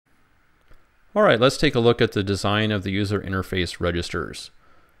All right, let's take a look at the design of the user interface registers.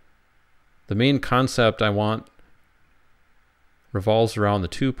 The main concept I want revolves around the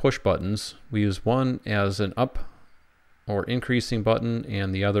two push buttons. We use one as an up or increasing button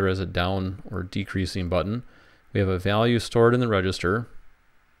and the other as a down or decreasing button. We have a value stored in the register.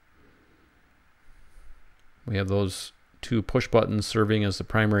 We have those two push buttons serving as the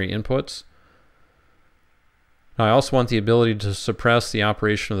primary inputs. Now I also want the ability to suppress the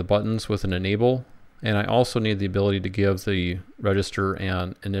operation of the buttons with an enable, and I also need the ability to give the register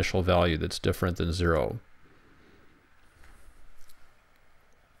an initial value that's different than 0.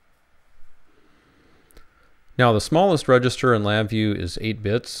 Now the smallest register in LabVIEW is 8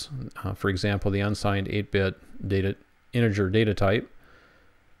 bits. For example, the unsigned 8-bit integer data type.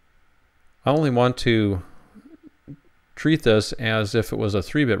 I only want to treat this as if it was a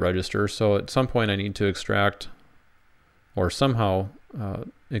 3-bit register, so at some point I need to extract or somehow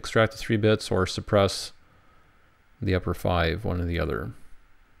extract the 3 bits or suppress the upper 5, one or the other.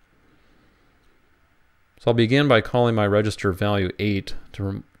 So I'll begin by calling my register value 8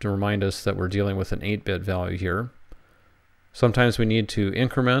 to remind us that we're dealing with an 8-bit value here. Sometimes we need to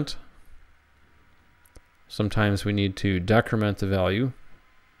increment. Sometimes we need to decrement the value.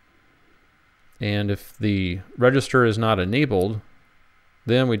 And if the register is not enabled,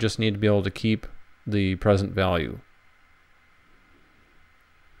 then we just need to be able to keep the present value.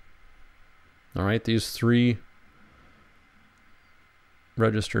 All right, these 3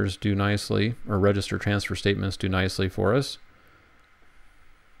 registers do nicely, or register transfer statements do nicely for us.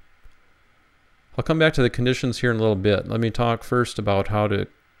 I'll come back to the conditions here in a little bit. Let me talk first about how to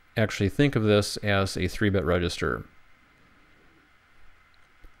actually think of this as a 3-bit register.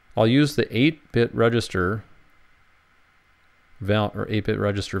 I'll use the 8-bit register or 8-bit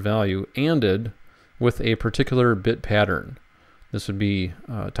register value ANDed with a particular bit pattern. This would be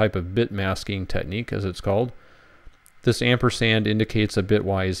a type of bit masking technique, as it's called. This ampersand indicates a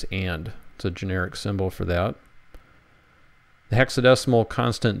bitwise AND. It's a generic symbol for that. The hexadecimal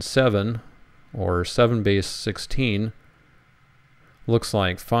constant 7, or 7 base 16, looks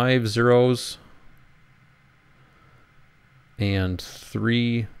like 5 zeros and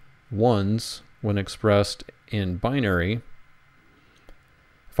 3 ones when expressed in binary.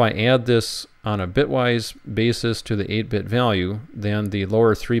 If I add this on a bitwise basis to the 8-bit value, then the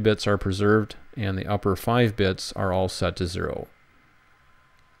lower 3 bits are preserved and the upper 5 bits are all set to 0.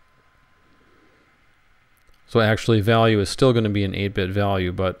 So actually value is still going to be an 8-bit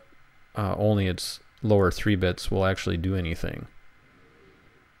value, but only its lower 3 bits will actually do anything.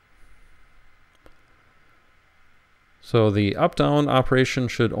 So the up-down operation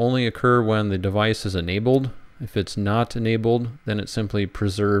should only occur when the device is enabled. If it's not enabled, then it simply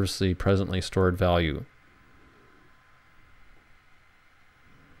preserves the presently stored value.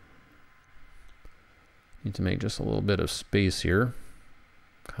 Need to make just a little bit of space here.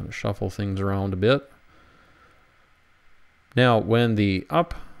 Kind of shuffle things around a bit. Now, when the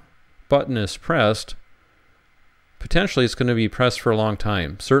up button is pressed, potentially it's going to be pressed for a long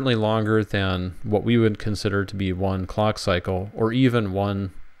time, certainly longer than what we would consider to be 1 clock cycle or even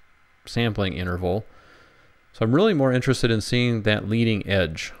 1 sampling interval. So I'm really more interested in seeing that leading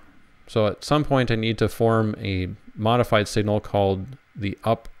edge. So at some point I need to form a modified signal called the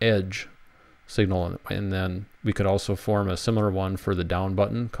up edge signal, and then we could also form a similar one for the down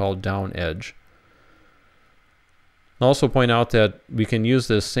button called down edge. I'll also point out that we can use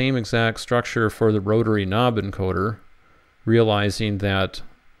this same exact structure for the rotary knob encoder, realizing that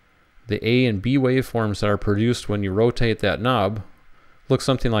the A and B waveforms that are produced when you rotate that knob look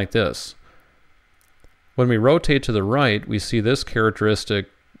something like this. When we rotate to the right, we see this characteristic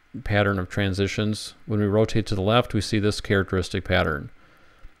pattern of transitions. When we rotate to the left, we see this characteristic pattern.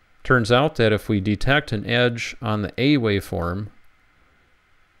 Turns out that if we detect an edge on the A waveform,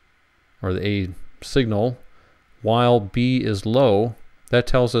 or the A signal, while B is low, that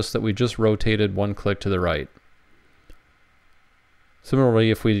tells us that we just rotated 1 click to the right.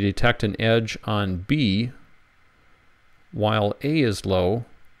 Similarly, if we detect an edge on B, while A is low,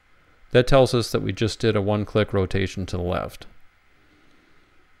 that tells us that we just did a 1-click rotation to the left.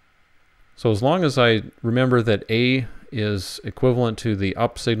 So as long as I remember that A is equivalent to the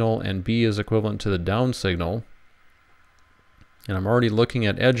up signal and B is equivalent to the down signal, and I'm already looking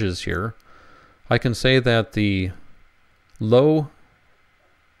at edges here, I can say that the low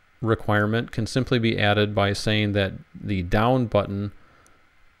requirement can simply be added by saying that the down button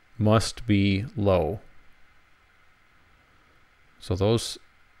must be low. So those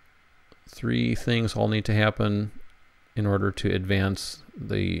 3 things all need to happen in order to advance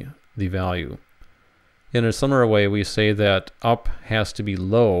the value. In a similar way, we say that up has to be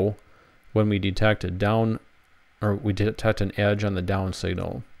low when we detect a down, or we detect an edge on the down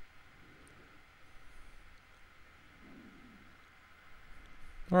signal.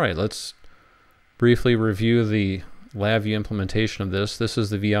 All right, let's briefly review the LabVIEW implementation of this. This is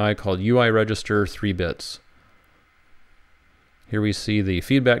the VI called UI register 3 bits. Here we see the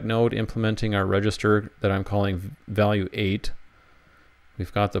feedback node implementing our register that I'm calling value 8.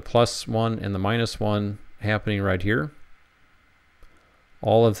 We've got the +1 and the -1 happening right here.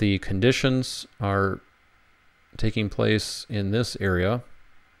 All of the conditions are taking place in this area.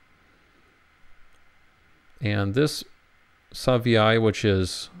 And this sub-VI, which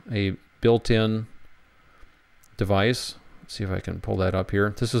is a built-in device, let's see if I can pull that up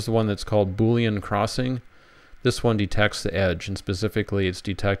here. This is the one that's called Boolean crossing. This one detects the edge, and specifically it's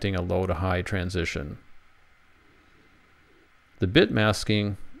detecting a low to high transition. The bit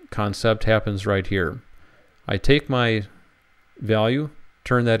masking concept happens right here. I take my value,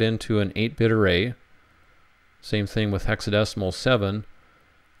 turn that into an 8-bit array. Same thing with hexadecimal 7.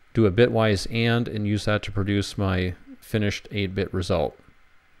 Do a bitwise and use that to produce my finished 8-bit result.